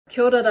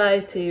Kia ora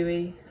rai te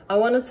iwi. I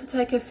wanted to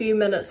take a few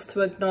minutes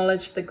to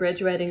acknowledge the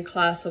graduating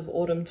class of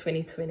autumn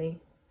 2020.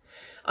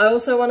 I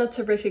also wanted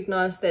to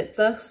recognise that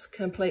this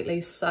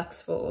completely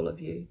sucks for all of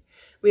you.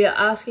 We are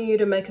asking you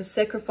to make a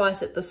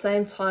sacrifice at the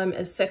same time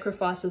as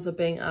sacrifices are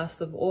being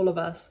asked of all of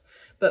us,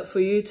 but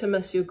for you to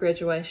miss your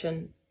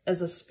graduation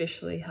is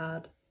especially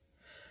hard.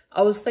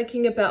 I was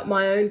thinking about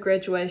my own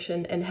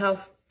graduation and how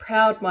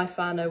proud my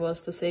whānau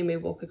was to see me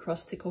walk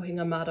across Te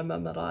Kohinga Mārama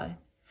Marae.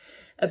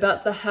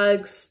 About the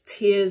hugs,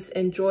 tears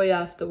and joy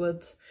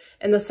afterwards,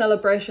 and the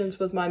celebrations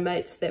with my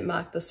mates that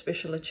marked a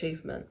special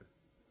achievement.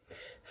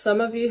 Some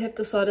of you have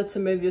decided to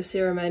move your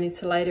ceremony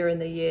to later in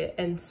the year,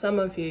 and some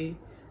of you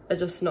are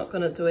just not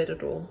going to do it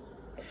at all.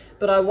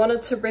 But I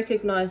wanted to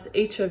recognise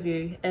each of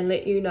you and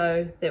let you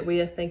know that we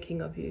are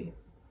thinking of you.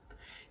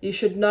 You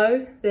should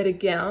know that a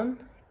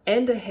gown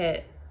and a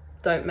hat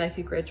don't make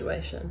a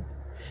graduation.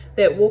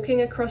 That walking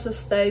across a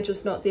stage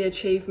is not the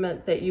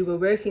achievement that you were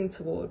working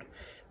toward,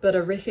 but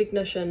a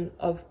recognition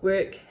of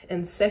work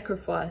and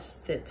sacrifice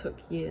that took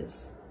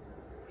years.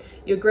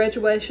 Your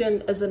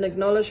graduation is an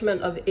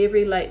acknowledgement of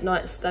every late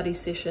night study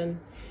session,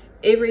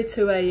 every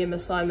 2 AM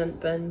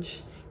assignment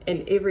binge,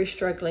 and every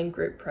struggling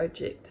group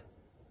project.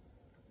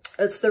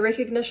 It's the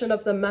recognition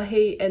of the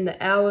mahi and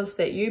the hours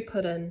that you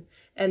put in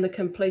and the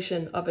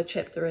completion of a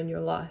chapter in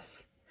your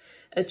life.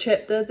 A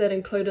chapter that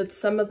included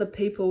some of the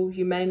people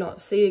you may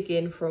not see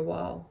again for a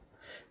while.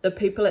 The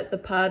people at the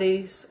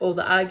parties, or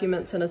the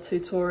arguments in a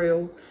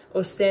tutorial,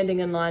 or standing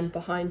in line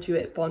behind you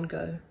at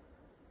Bongo.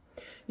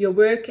 Your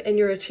work and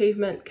your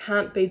achievement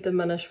can't be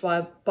diminished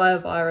by a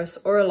virus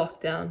or a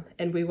lockdown,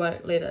 and we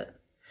won't let it.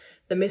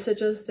 The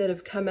messages that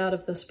have come out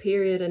of this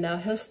period in our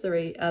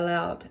history are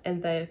loud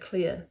and they are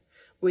clear.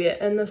 We are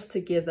in this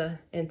together,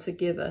 and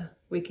together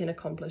we can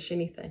accomplish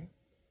anything.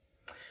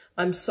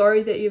 I'm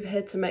sorry that you've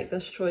had to make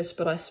this choice,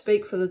 but I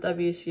speak for the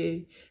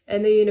WSU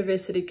and the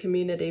university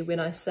community when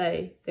I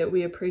say that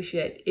we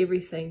appreciate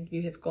everything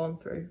you have gone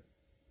through.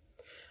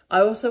 I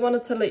also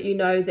wanted to let you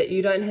know that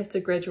you don't have to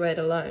graduate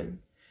alone.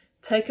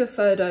 Take a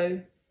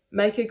photo,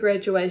 make a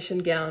graduation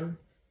gown,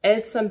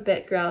 add some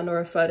background or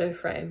a photo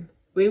frame.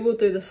 We will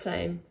do the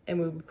same and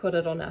we will put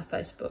it on our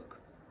Facebook.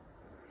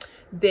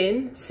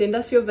 Then send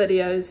us your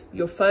videos,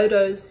 your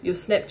photos, your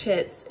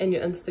Snapchats and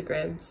your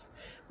Instagrams.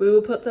 We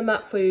will put them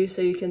up for you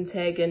so you can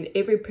tag in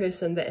every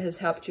person that has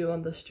helped you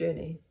on this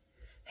journey.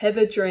 Have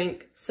a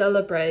drink,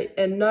 celebrate,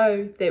 and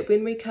know that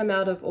when we come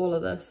out of all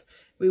of this,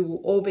 we will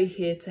all be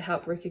here to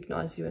help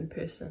recognise you in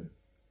person.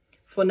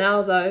 For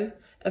now though,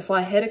 if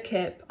I had a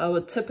cap, I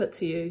would tip it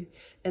to you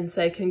and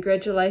say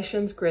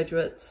congratulations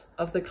graduates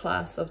of the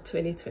class of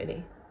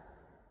 2020.